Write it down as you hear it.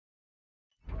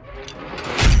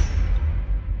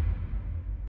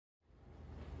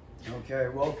Okay,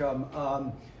 welcome.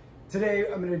 Today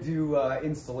I'm going to do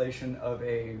installation of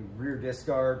a rear disc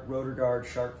guard, rotor guard,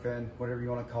 shark fin, whatever you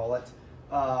want to call it.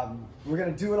 We're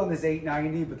going to do it on this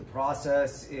 890, but the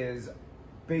process is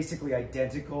basically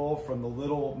identical from the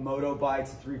little moto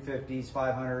bikes, 350s,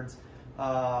 500s,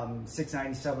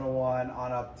 690, 701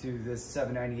 on up to this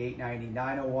 790, 890,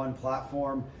 901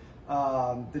 platform.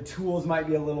 The tools might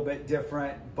be a little bit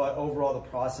different, but overall the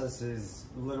process is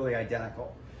literally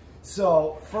identical.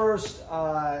 So first,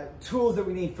 tools that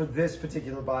we need for this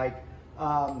particular bike,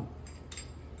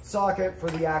 socket for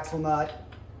the axle nut.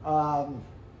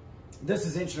 This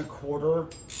is 1.25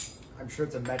 inches. I'm sure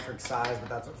it's a metric size, but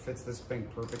that's what fits this thing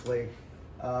perfectly.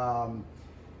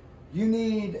 You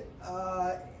need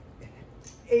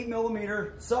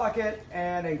 8mm socket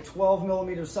and a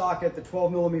 12mm socket. The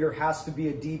 12mm has to be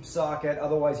a deep socket,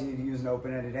 otherwise you need to use an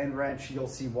open-ended end wrench. You'll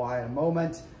see why in a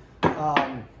moment.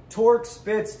 Torx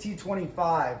bits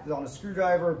T25 on a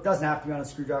screwdriver. Doesn't have to be on a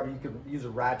screwdriver. You could use a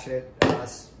ratchet,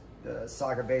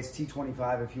 socket base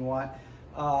T25 if you want,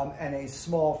 and a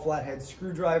small flathead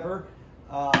screwdriver.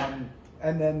 And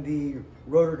then the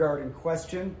rotor guard in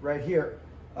question right here.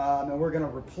 And we're gonna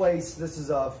replace, this is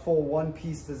a full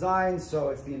one-piece design, so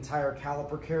it's the entire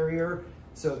caliper carrier.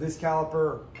 So this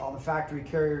caliper on the factory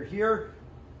carrier here,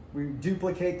 we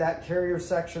duplicate that carrier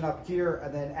section up here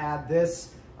and then add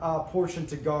this portion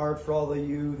to guard for all of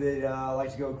you that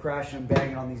like to go crashing and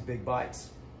banging on these big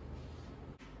bikes.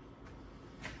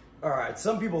 All right,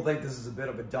 some people think this is a bit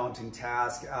of a daunting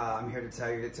task. I'm here to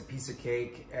tell you it's a piece of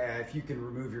cake. If you can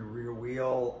remove your rear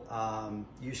wheel,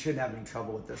 you shouldn't have any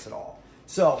trouble with this at all.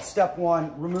 So step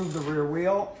one, remove the rear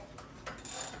wheel.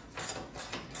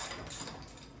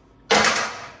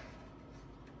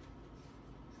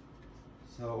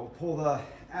 So we'll pull the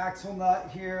axle nut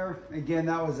here. Again,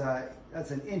 that's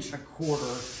 1.25 inches.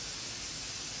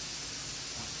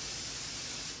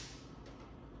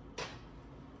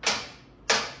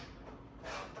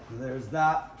 There's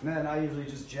that. And then I usually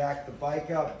just jack the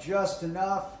bike up just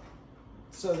enough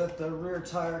so that the rear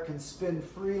tire can spin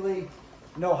freely.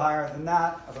 No higher than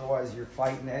that, otherwise you're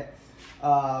fighting it.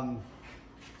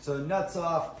 So nuts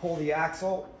off, pull the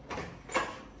axle.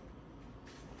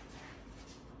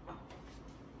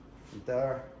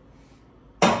 There.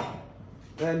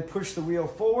 Then push the wheel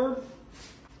forward.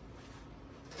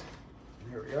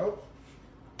 Here we go.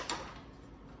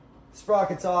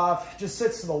 Sprocket's off, just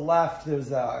sits to the left.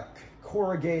 There's a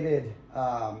corrugated,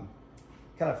 kind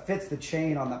of fits the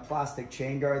chain on that plastic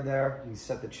chain guard there. You can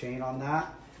set the chain on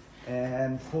that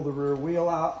and pull the rear wheel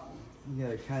out. You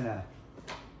gotta kind of,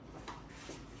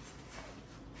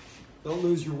 don't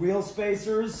lose your wheel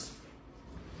spacers.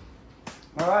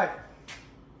 All right,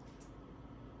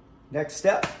 next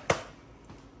step.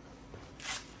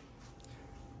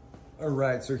 All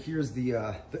right, so here's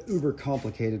the uber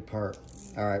complicated part.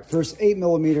 All right, first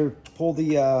 8mm, pull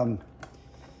the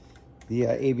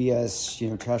ABS,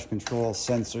 traction control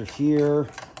sensor here.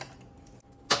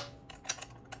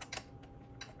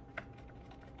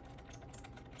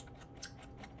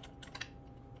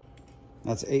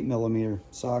 That's 8mm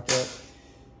socket.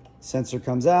 Sensor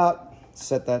comes out,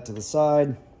 set that to the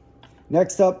side.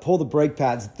 Next up, pull the brake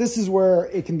pads. This is where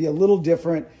it can be a little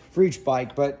different for each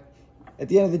bike, but at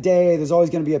the end of the day, there's always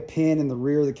going to be a pin in the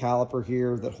rear of the caliper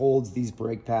here that holds these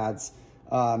brake pads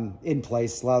in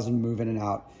place, allows them to move in and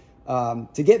out.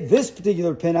 To get this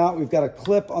particular pin out, we've got a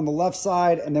clip on the left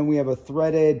side, and then we have a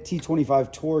threaded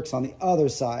T25 Torx on the other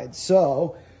side.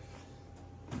 So,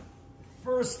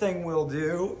 first thing we'll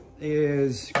do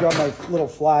is grab my little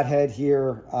flathead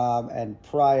here and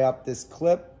pry up this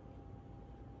clip.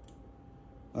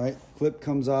 All right, clip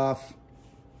comes off.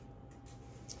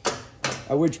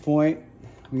 At which point,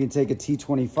 we can take a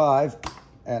T25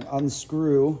 and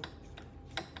unscrew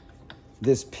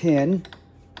this pin.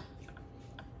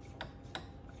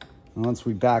 And once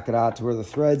we back it out to where the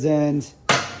threads end,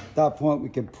 at that point we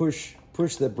can push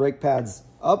the brake pads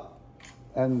up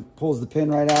and pulls the pin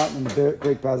right out, and the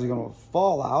brake pads are going to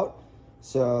fall out.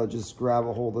 So just grab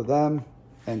a hold of them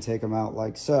and take them out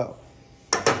like so.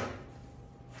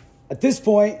 At this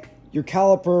point, your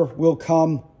caliper will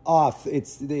come off. It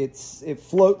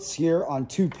floats here on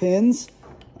 2 pins.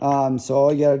 So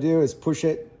all you gotta do is push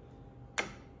it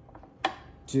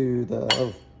to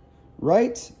the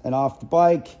right and off the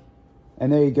bike,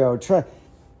 and there you go.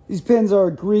 These pins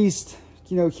are greased,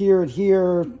 here and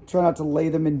here. Try not to lay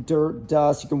them in dirt,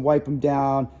 dust. You can wipe them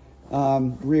down,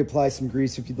 reapply some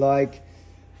grease if you'd like.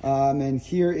 And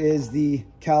here is the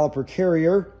caliper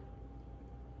carrier.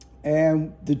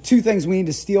 And the 2 things we need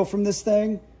to steal from this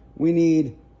thing, we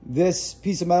need this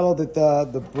piece of metal that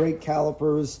the brake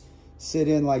calipers sit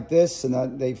in like this, and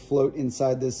that they float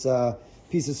inside this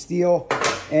piece of steel,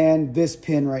 and this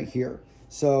pin right here.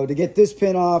 So to get this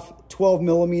pin off, 12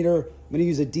 millimeter, I'm gonna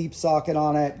use a deep socket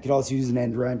on it. You could also use an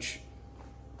end wrench.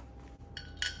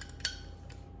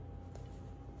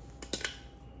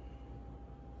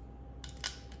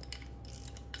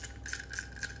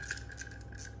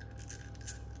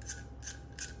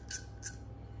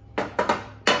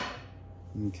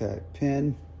 Okay,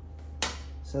 pin,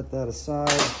 set that aside.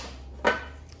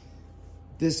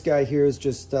 This guy here is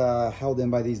just held in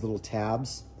by these little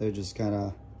tabs. They're just kind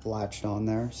of latched on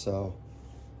there, so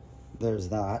there's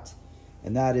that.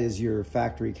 And that is your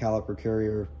factory caliper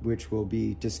carrier, which will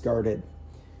be discarded.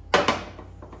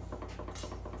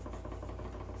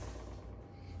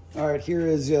 All right, here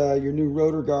is your new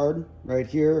rotor guard right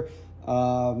here.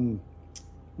 I'm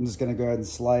just gonna go ahead and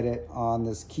slide it on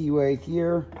this keyway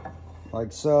here,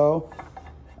 like so.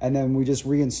 And then we just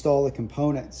reinstall the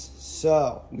components.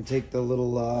 So we take the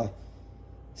little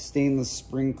stainless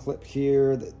spring clip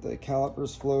here that the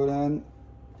calipers float in,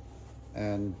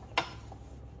 and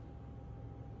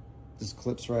just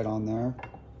clips right on there.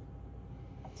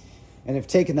 And if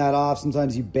taking that off,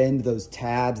 sometimes you bend those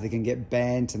tabs, they can get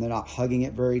bent and they're not hugging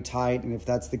it very tight. And if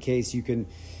that's the case, you can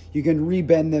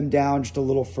rebend them down just a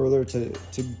little further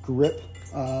to grip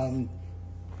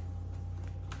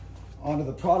onto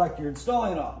the product you're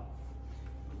installing it on.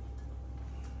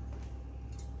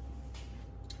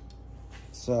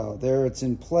 So there, it's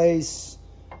in place.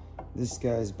 This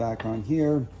guy's back on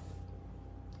here.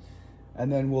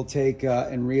 And then we'll take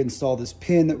and reinstall this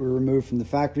pin that we removed from the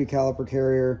factory caliper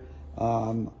carrier.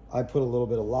 I put a little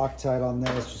bit of Loctite on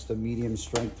there. It's just a medium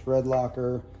strength thread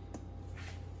locker.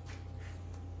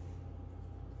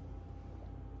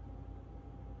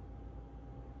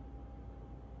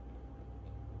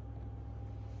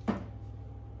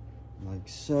 Like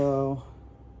so.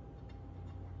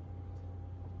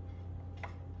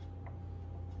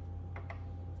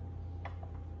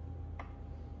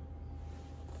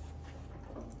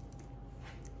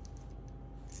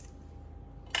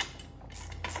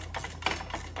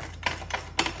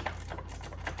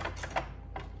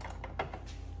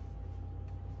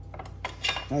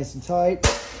 Nice and tight.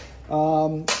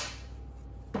 And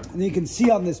you can see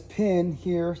on this pin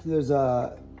here, there's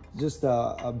just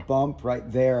a bump right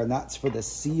there, and that's for the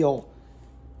seal,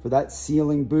 for that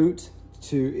sealing boot.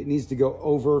 It needs to go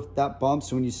over that bump.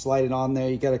 So when you slide it on there,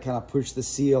 you got to kind of push the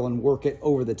seal and work it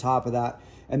over the top of that.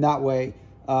 And that way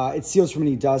it seals from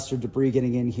any dust or debris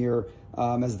getting in here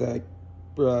as the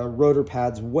rotor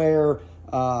pads wear.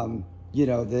 You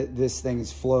know, this thing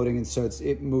is floating, and so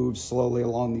it moves slowly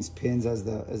along these pins as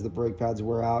the brake pads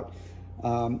wear out.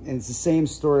 And it's the same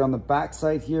story on the back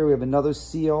side here. We have another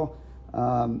seal.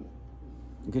 You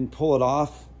can pull it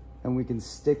off, and we can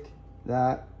stick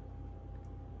that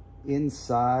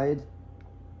inside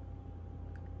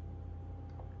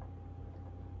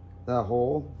that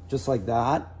hole, just like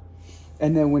that.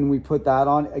 And then when we put that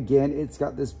on, again, it's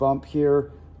got this bump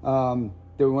here that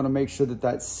we want to make sure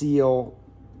that seal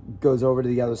goes over to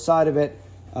the other side of it,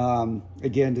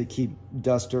 again, to keep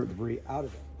dust, dirt, debris out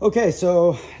of it. Okay,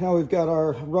 so now we've got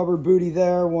our rubber booty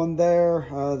there, one there,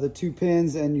 the two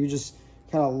pins, and you just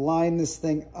kind of line this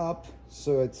thing up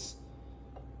so it's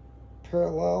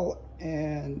parallel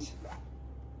and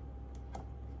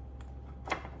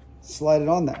slide it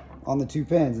on there, on the two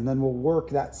pins, and then we'll work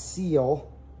that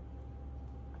seal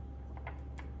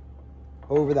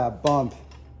over that bump.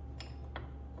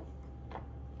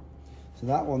 So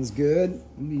that one's good.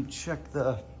 Let me check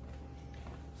the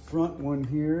front one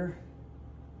here.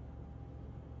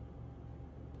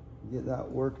 Get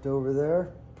that worked over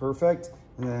there. Perfect.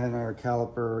 And then our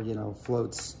caliper, you know,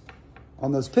 floats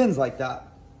on those pins like that.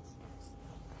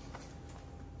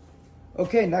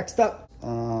 Okay, next up.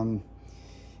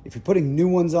 If you're putting new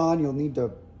ones on, you'll need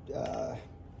to,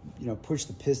 you know, push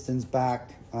the pistons back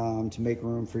to make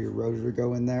room for your rotor to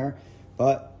go in there.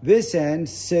 But this end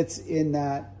sits in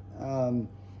that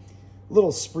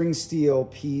little spring steel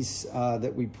piece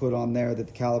that we put on there that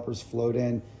the calipers float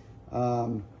in.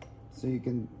 So you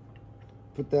can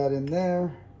put that in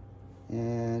there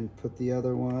and put the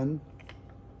other one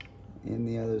in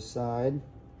the other side.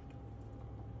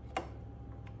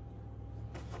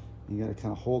 You got to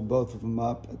kind of hold both of them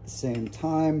up at the same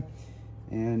time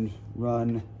and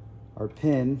run our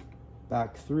pin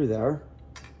back through there.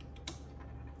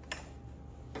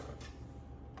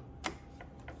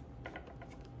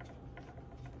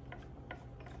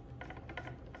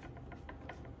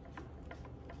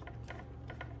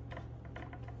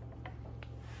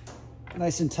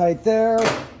 Nice and tight there.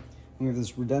 We have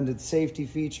this redundant safety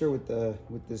feature with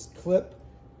this clip.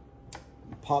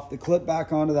 pop the clip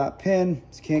back onto that pin.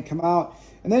 It can't come out.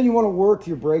 And then you want to work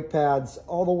your brake pads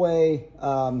all the way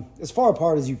as far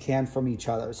apart as you can from each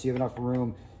other, so you have enough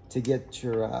room to get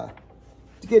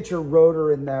your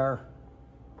rotor in there.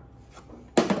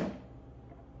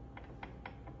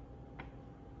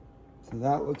 So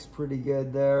that looks pretty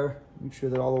good there. Make sure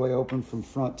they're all the way open from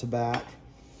front to back.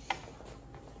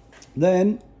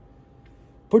 Then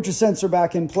put your sensor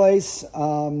back in place.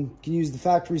 You can use the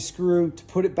factory screw to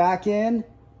put it back in.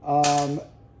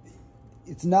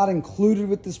 It's not included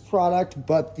with this product,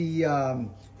 but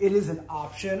it is an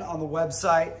option on the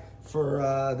website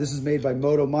for, this is made by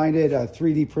Moto Minded, a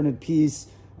 3D printed piece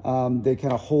that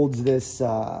kind of holds this,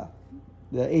 the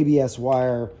ABS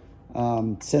wire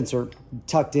sensor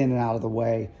tucked in and out of the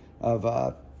way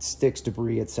of sticks,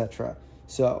 debris, etc.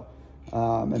 So,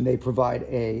 and they provide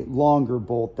a longer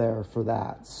bolt there for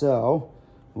that. So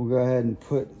we'll go ahead and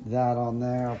put that on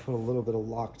there. I'll put a little bit of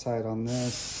Loctite on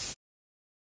this.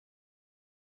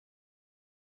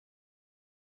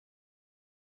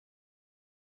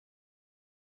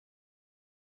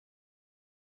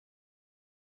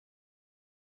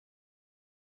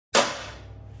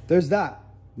 There's that.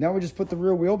 Now we just put the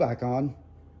rear wheel back on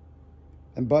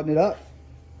and button it up.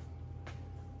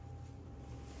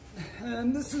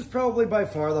 And this is probably by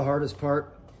far the hardest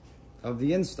part of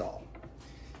the install.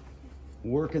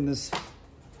 Working this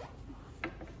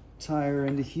tire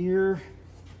into here.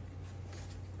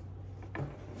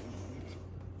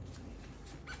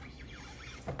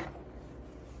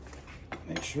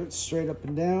 Make sure it's straight up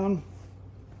and down.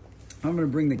 I'm going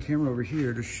to bring the camera over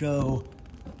here to show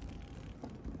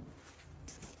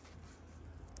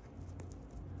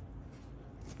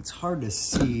it's hard to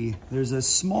see. There's a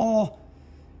small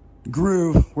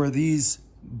groove where these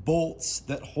bolts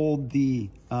that hold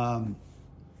the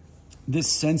this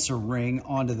sensor ring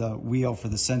onto the wheel for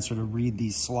the sensor to read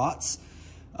these slots.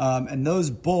 And those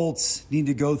bolts need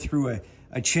to go through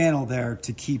a channel there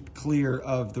to keep clear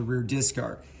of the rear disc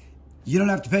guard. You don't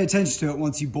have to pay attention to it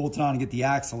once you bolt it on and get the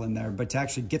axle in there, but to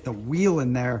actually get the wheel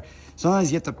in there,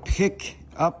 sometimes you have to pick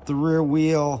up the rear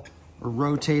wheel or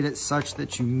rotate it such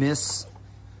that you miss.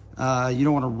 You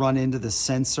don't want to run into the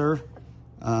sensor.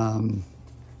 And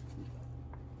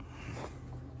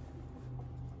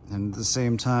at the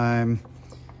same time,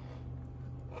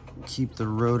 keep the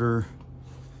rotor.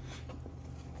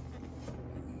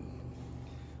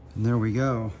 And there we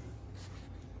go.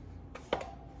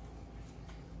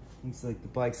 Looks like the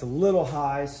bike's a little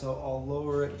high, so I'll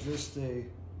lower it just a...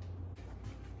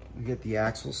 Get the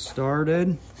axle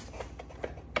started.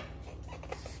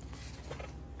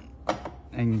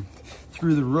 And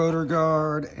through the rotor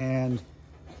guard and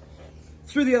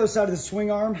through the other side of the swing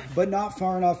arm, but not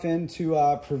far enough in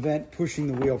to prevent pushing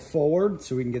the wheel forward,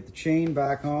 so we can get the chain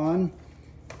back on.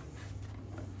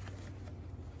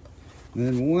 And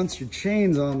then once your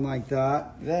chain's on like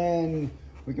that, then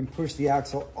we can push the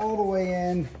axle all the way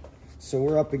in, so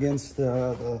we're up against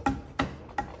the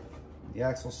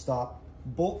axle stop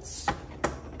bolts.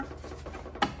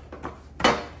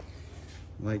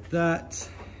 Like that.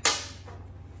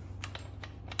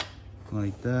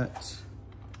 Like that.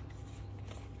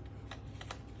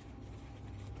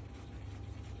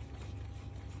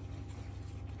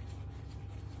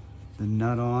 The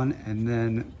nut on, and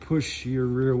then push your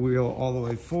rear wheel all the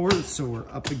way forward so we're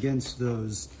up against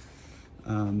those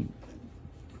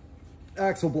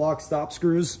axle block stop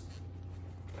screws.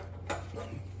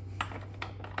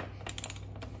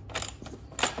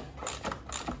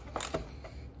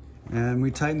 And we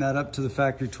tighten that up to the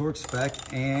factory torque spec,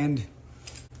 and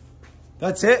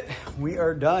that's it. We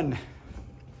are done.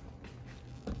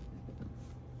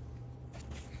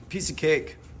 Piece of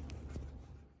cake.